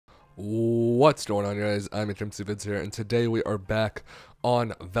What's going on, guys? iMakeMcVids here, and today we are back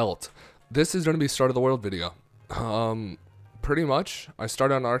on Velt. This is going to be start of the world video. Pretty much, I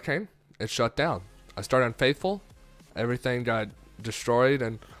started on Arcane, it shut down. I started on Faithful, everything got destroyed,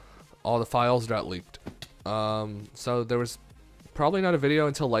 and all the files got leaked. So there was probably not a video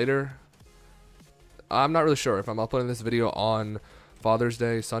until later. I'm not really sure if I'm uploading this video on Father's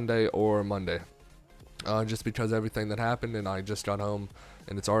Day, Sunday, or Monday. Just because everything that happened, and I just got home,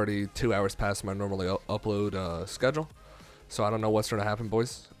 and it's already 2 hours past my normally upload schedule. So I don't know what's going to happen,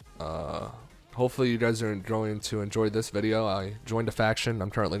 boys. Hopefully you guys are going to enjoy this video. I joined a faction. I'm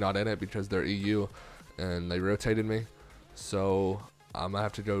currently not in it because they're EU, and they rotated me. So I'm going to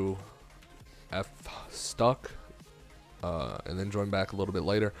have to go stuck, and then join back a little bit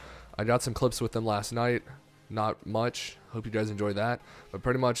later. I got some clips with them last night. Not much. Hope you guys enjoy that. But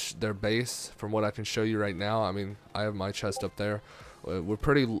pretty much their base, from what I can show you right now, I mean, I have my chest up there. We're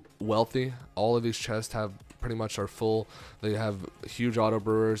pretty wealthy. All of these chests have pretty much are full. They have huge auto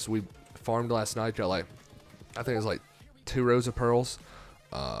brewers. We farmed last night, got like, I think it was like 2 rows of pearls.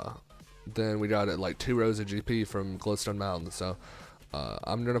 Then we got like 2 rows of GP from Glowstone Mountain. So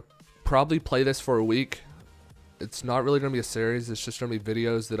I'm going to probably play this for a week. It's not really going to be a series. It's just going to be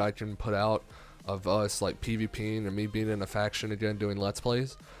videos that I can put out of us like PvPing or me being in a faction again doing let's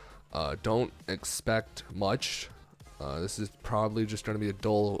plays. Don't expect much. This is probably just going to be a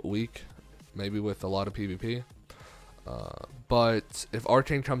dull week, maybe with a lot of PvP. But if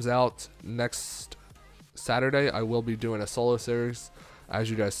Arcane comes out next Saturday, I will be doing a solo series. As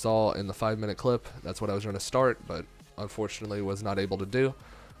you guys saw in the 5-minute clip, that's what I was going to start, but unfortunately was not able to do.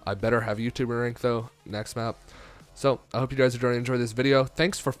 I better have YouTuber rank though next map. So I hope you guys are going to enjoy this video.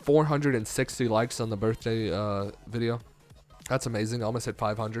 Thanks for 460 likes on the birthday video. That's amazing. I almost hit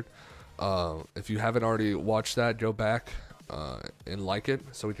 500. If you haven't already watched that, go back and like it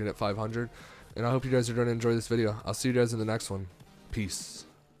so we can hit 500. And I hope you guys are going to enjoy this video. I'll see you guys in the next one. Peace.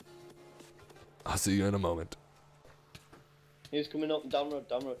 I'll see you in a moment. He's coming up, down road,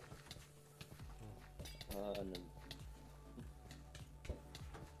 down road. And then...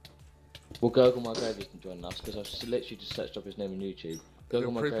 Well, Gurgle My Gravy can join us because I've literally just searched up his name on YouTube.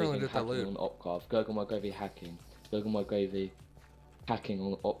 Gurgle My Gravy hacking on Opcraft. Gurgle My Gravy hacking. Gurgle My Gravy hacking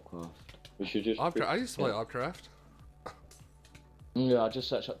on Opcraft. We should just... I used to play Opcraft. Yeah, I just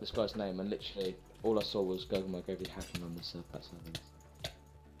searched up this guy's name and literally all I saw was Gurgle My Gravy hacking on this that service.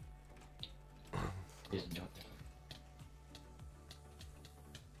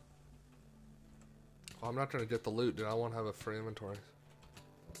 Well, I'm not going to get the loot, dude. I won't have a free inventory.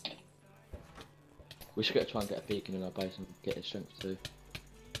 We should try and get a beacon in our base and get his strength too.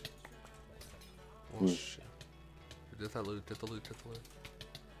 Oh shit. Get that loot, get the loot, get the loot.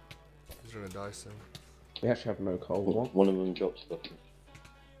 He's gonna die soon. We actually have no coal. One of them drops stuff.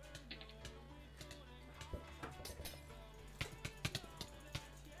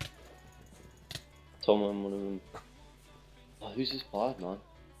 Tom and one of them. Oh, who's this bad man?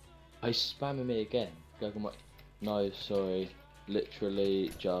 Oh, he's spamming me again. Gurgle My... No, sorry.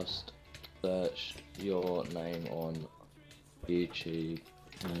 Literally just... search your name on YouTube.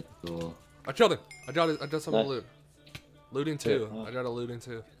 I killed him. I got some Nice. loot. Looting 2. Yeah. I got a looting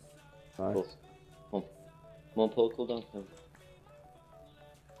 2. Nice. Come on, Paul, cool down.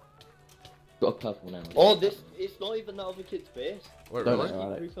 Got a purple now. Oh, this, it's not even that other kid's base. Wait, No, really?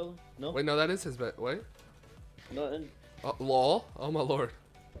 no. Free fella? No? Wait, no, that is his bet. Wait. Not in. Oh, lol. Oh my lord.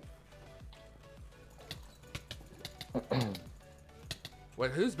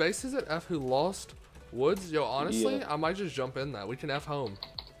 Wait, whose base is it? F who lost Woods? Yo, honestly, Yeah. I might just jump in that. We can F home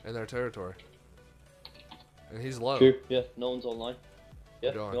in their territory. And he's low. True, yeah, no one's online.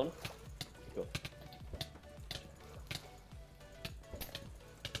 Yeah, Go on. you on? Go.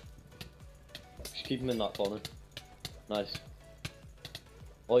 Just keep him in that corner. Nice.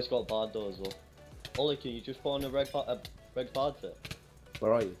 Oh, he's got bad though as well. Ollie, can you just put on a red bad fit?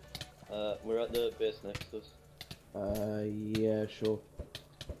 Where are you? We're at the base next to us. Yeah, sure.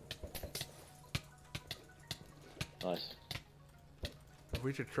 Nice. If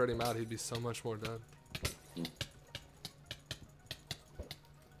we could crit him out, he'd be so much more dead.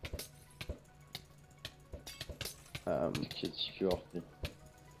 Kids dropping.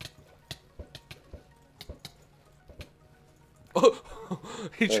 Oh,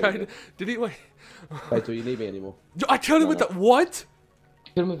 he There tried. we Did he wait? Wait, do you need me anymore? I killed him with No. the what?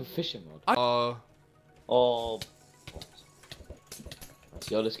 Kill him with a fishing rod. Oh,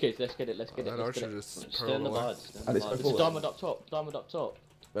 Yo, let's get it, let's get it. That Let's archer get it. just stay in curled the away. bad. Stay in And the it's bad. There's a forward. diamond up top. Diamond up top.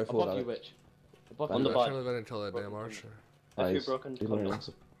 Go forward, Above you, Alex. Rich. Above On you. the I back. can't live until that damn archer. If you're Nice. broken, He's come running. down.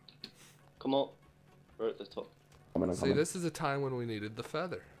 Come up. We're at the top. I'm See, this is a time when we needed the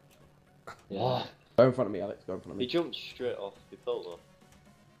feather. Yeah. Go in front of me, Alex. Go in front of He me. jumped straight off the pillar.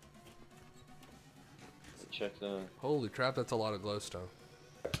 Check the Holy crap, that's a lot of glowstone.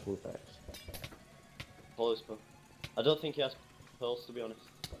 Cool effects. police bro. I don't think he has pearls to be honest.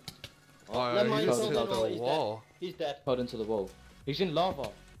 Oh, never he mind, just he's hit dead. the He's dead. wall. He's dead. Held into the wall. He's in lava.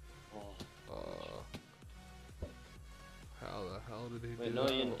 Oh. How the hell did he Wait, do no,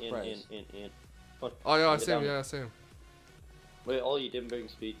 that? in. Come on, Oh yeah, I get see him. down. Yeah, I see him. Wait, oh, you didn't bring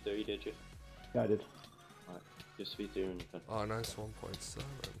speed 3, did you? Yeah, I did. Alright, just speed 3 and you can. Oh, nice 1.7.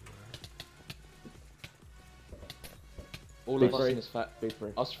 All Big of us three. in this fat. Big three.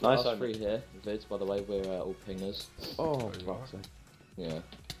 Us, Nice, us Simon. three here, Vids, by the way, we're all pingers. Oh, There you fuck's are. sake. Yeah.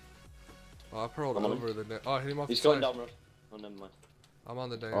 Oh, I pearled I'm on over the. Oh, I hit him off He's the going side. down road. Oh, never mind. I'm on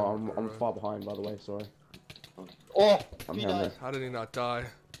the damn. Oh, I'm road. far behind, by the way. Sorry. Oh! I'm He here, died. mate. How did he not die?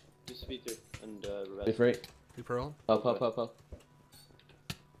 Just speed 3 and Big red. three. He pearled? Up.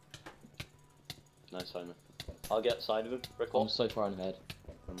 Nice, Simon. I'll get side of him. Brick I'm wall. so far ahead.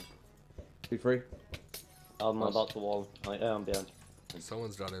 Big three. I'm Nice. about to wall. I'm behind.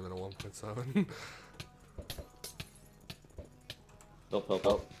 Someone's not even a 1.7. Up. Oh,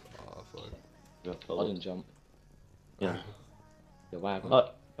 fuck. I didn't jump. Yeah. Yeah,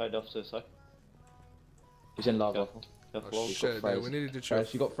 wow. Right off to the side. He's in lava. Careful. Careful. Oh, He's shit, got dude. We Fres. needed to check.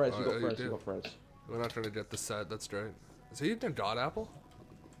 Fres, you got Fres. You Oh, got you Fres. do. You got Fres. We're not trying to get the set. That's great. Is he eating a god apple?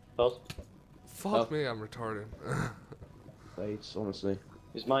 Pearls. Fuck Oh. me, I'm retarded. Blades, honestly.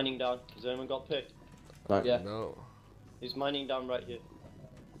 He's mining down. Has anyone got picked? No. Yeah. No. He's mining down right here.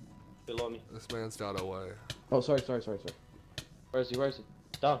 Below me. This man's got away. Oh, sorry. Where is he?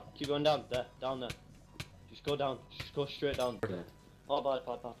 Down. Keep going down. There. Down there. Just go down. Just go straight down. Yeah. Oh, bad.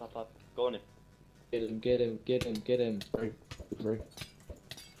 Go on in. Get him. Big three.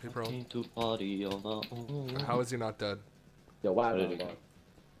 He pearled. Came to party on our own. How is he not dead? Yeah, wow. There you go.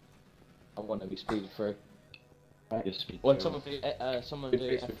 I want to be speeded through. Yes, speed When 3. someone Big do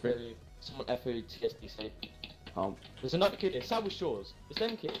three, F big three. someone FO TSDC. Calm. There's another kid here. Sandwich Shores. It's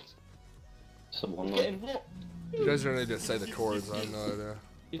them kids. Someone He's like. getting what? You guys don't need to say the chords, I have no idea.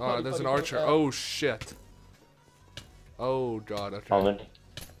 He's Oh, probably- there's an probably- archer. Oh, shit. Oh, God. Okay. How many?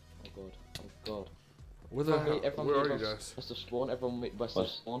 Oh god. Where the hell? Everyone Where are meet you west- guys? West of spawn. Everyone meet west of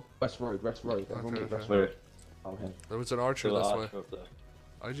West. spawn. West road. Everyone Okay, meet West okay. road. Where? Oh, him. There was an archer To the this way. archer up there.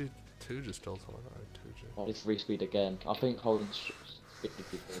 IG2 just killed someone. IG2. Oh, it's respeed again. I think holding speed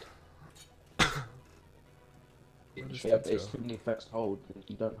would be good. Where does Yeah, that but it's go? too many effects to hold.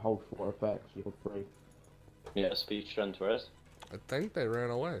 You don't hold 4 effects. You hold 3. Yeah, speed strength rest. I think they ran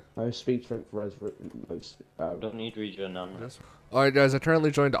away. No speed, strength, res. Don't need regen now. Alright, guys, I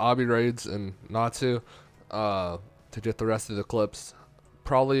currently joined Obby Raids and Natsu to get the rest of the clips.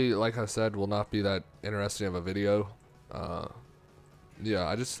 Probably, like I said, will not be that interesting of a video.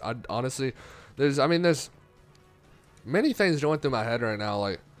 Yeah, I honestly, there's many things going through my head right now.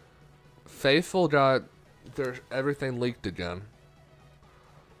 Like, Faithful got everything leaked again.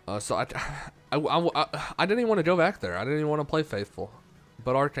 So I didn't even want to go back there. I didn't even want to play Faithful,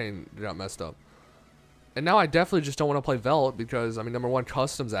 but Arcane got messed up. And now I definitely just don't want to play Velt because, I mean, number one,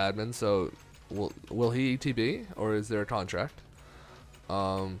 customs admin, so will he ETB or is there a contract?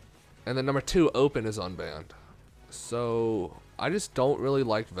 And then number two, Open is unbanned. So I just don't really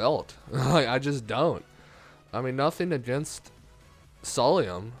like Velt. Like, I just don't. I mean, nothing against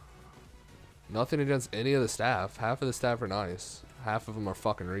Solium. Nothing against any of the staff. Half of the staff are nice. Half of them are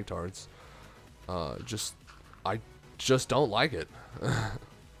fucking retards. I just don't like it.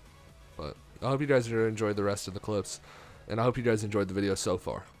 But I hope you guys enjoyed the rest of the clips, and I hope you guys enjoyed the video so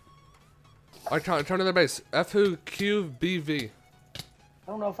far. Alright, turn to their base. F-Who QBV. I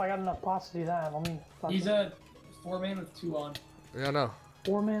don't know if I got enough pots to do that. Let me. He's a 4-man with 2 on. Yeah, no.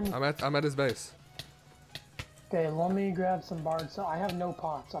 4-man. I'm at his base. Okay, let me grab some bards. So I have no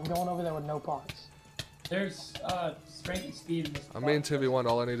pots. I'm going over there with no pots. There's strength and speed in this. I'm being 2v1.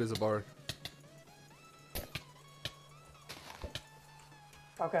 All I need is a bard.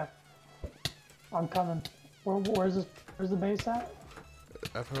 Okay. I'm coming. Where's the base at?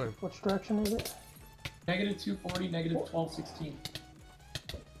 F-Who. Which direction is it? Negative 240, negative 1216.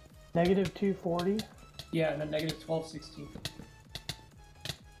 Negative 240. Yeah, and then negative 1216.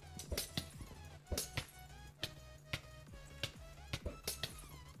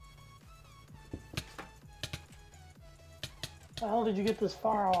 How the hell did you get this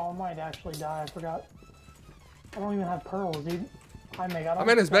far? Oh, I might actually die. I forgot. I don't even have pearls, dude. I'm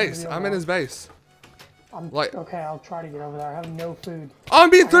in his base. I'm in his base. Okay, I'll try to get over there. I have no food. Oh, I'm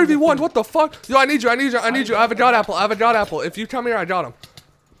being 3v1. What the fuck? Yo, I need you. I have a god apple. If you come here, I got him.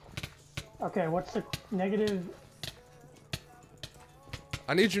 Okay, what's the negative?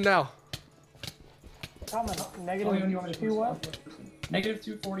 I need you now. coming. Oh, you Negative want me to 2 what? Negative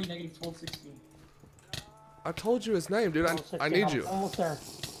 240, negative 1216. I told you his name, dude. I 1216. need I'm you. almost there.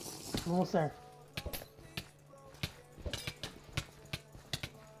 Almost there.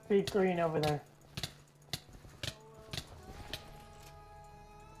 Speed green over there.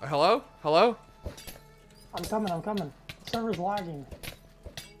 Hello? Hello? I'm coming, I'm coming. Server's lagging.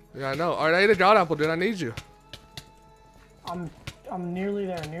 Yeah, I know. Alright, I ate a god apple, dude. I need you. I'm nearly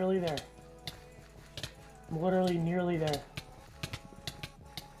there, nearly there. I'm literally nearly there.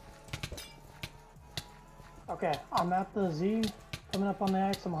 Okay, I'm at the Z, coming up on the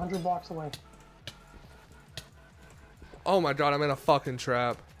X. I'm 100 blocks away. Oh my god, I'm in a fucking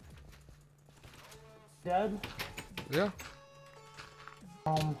trap. Dead? Yeah.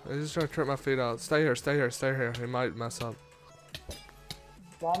 He's just trying to trip my feet out. Stay here, stay here, stay here. He might mess up.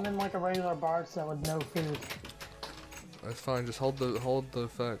 Well, I'm in like a regular bar set with no food. That's fine. Just hold the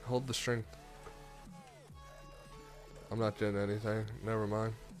effect. Hold the strength. I'm not doing anything. Never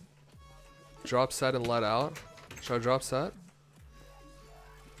mind. Drop set and let out. Should I drop set?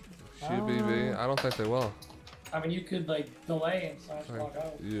 QBV. I don't think they will. I mean, you could like delay and slash log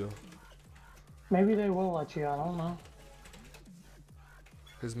out. You. Maybe they will let you, I don't know.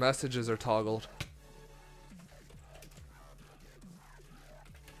 His messages are toggled.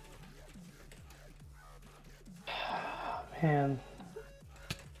 Man,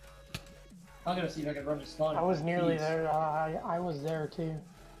 I'm gonna see if I can run the spawn. I was nearly there. I was there too.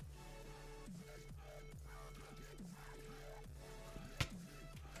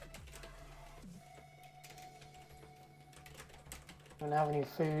 I don't have any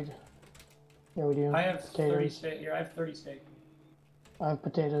food. Yeah, we do. I have 30 potatoes. steak. Here, I have 30 steak. I have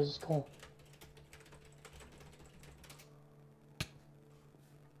potatoes. Cool.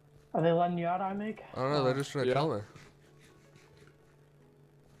 Are they letting you out, iMake? I don't know. They're just trying to kill me.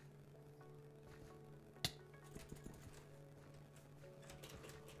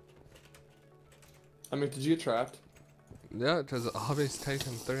 I mean, did you get trapped? Yeah, because the hobby's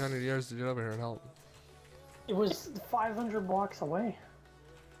taken 300 years to get over here and help. It was 500 blocks away.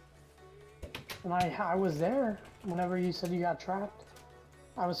 And I was there whenever you said you got trapped.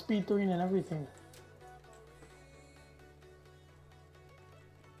 I was speed 3 and everything.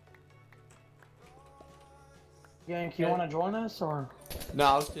 Yank, you want to join us or?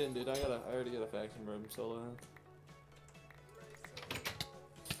 Nah, I was kidding, dude. I already got a faction room solo.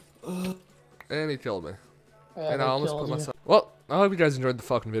 And he killed me. Yeah, And they I almost killed put you. myself. Well, I hope you guys enjoyed the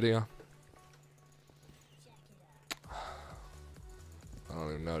fucking video. I don't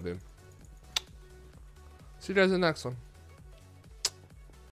even know, dude. See you guys in the next one.